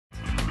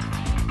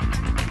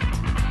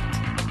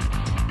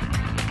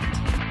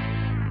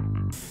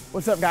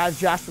What's up guys,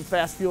 Josh with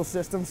FASS Fuel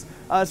Systems.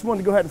 I just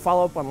wanted to go ahead and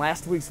follow up on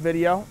last week's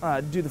video,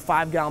 do the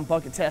 5-gallon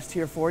bucket test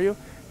here for you.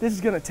 This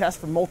is going to test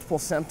for multiple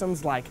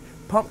symptoms like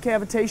pump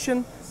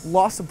cavitation,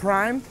 loss of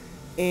prime,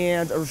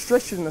 and a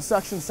restriction in the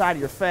suction side of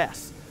your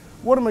FASS.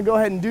 What I'm going to go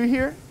ahead and do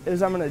here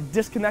is I'm going to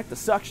disconnect the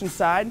suction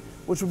side,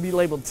 which will be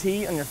labeled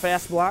T on your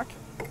FASS block.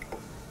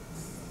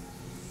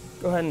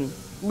 Go ahead and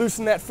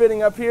loosen that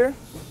fitting up here.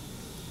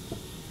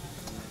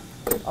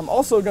 I'm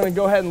also going to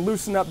go ahead and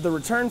loosen up the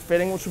return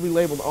fitting, which will be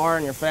labeled R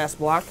on your FASS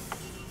block.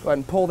 Go ahead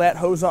and pull that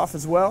hose off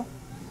as well.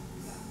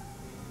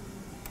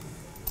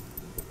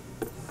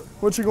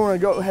 What you're going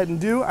to go ahead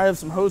and do, I have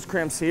some hose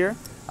crimps here.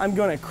 I'm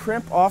going to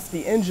crimp off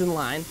the engine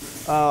line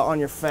on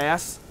your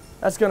FASS.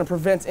 That's going to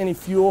prevent any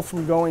fuel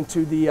from going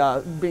to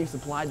the being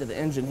supplied to the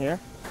engine here.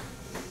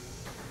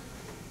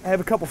 I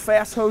have a couple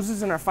FASS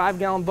hoses in our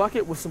 5-gallon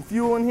bucket with some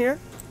fuel in here.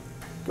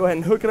 Go ahead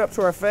and hook it up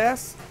to our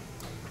FASS.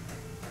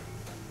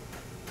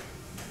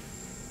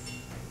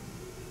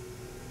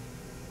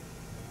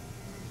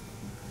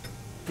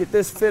 Get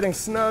this fitting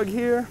snug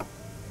here.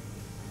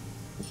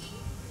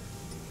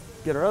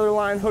 Get our other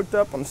line hooked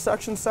up on the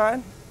suction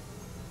side.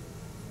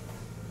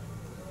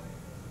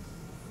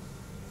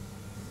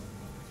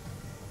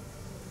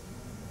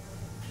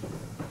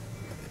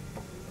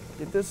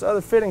 Get this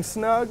other fitting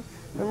snug.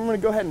 Then we're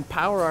going to go ahead and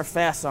power our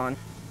FASS on.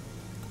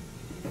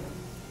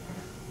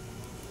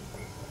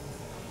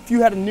 If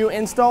you had a new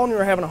install and you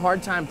were having a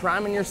hard time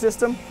priming your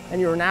system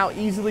and you are now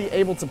easily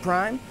able to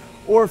prime,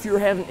 or if you were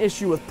having an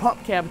issue with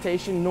pump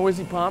cavitation,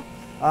 noisy pump,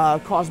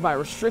 caused by a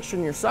restriction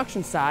in your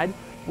suction side,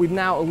 we've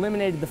now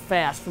eliminated the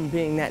FASS from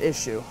being that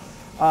issue.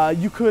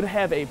 You could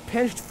have a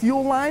pinched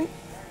fuel line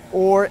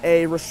or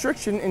a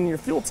restriction in your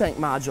fuel tank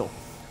module.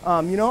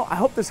 I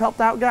hope this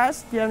helped out,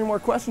 guys. If you have any more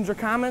questions or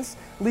comments,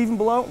 leave them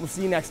below. We'll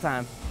see you next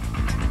time.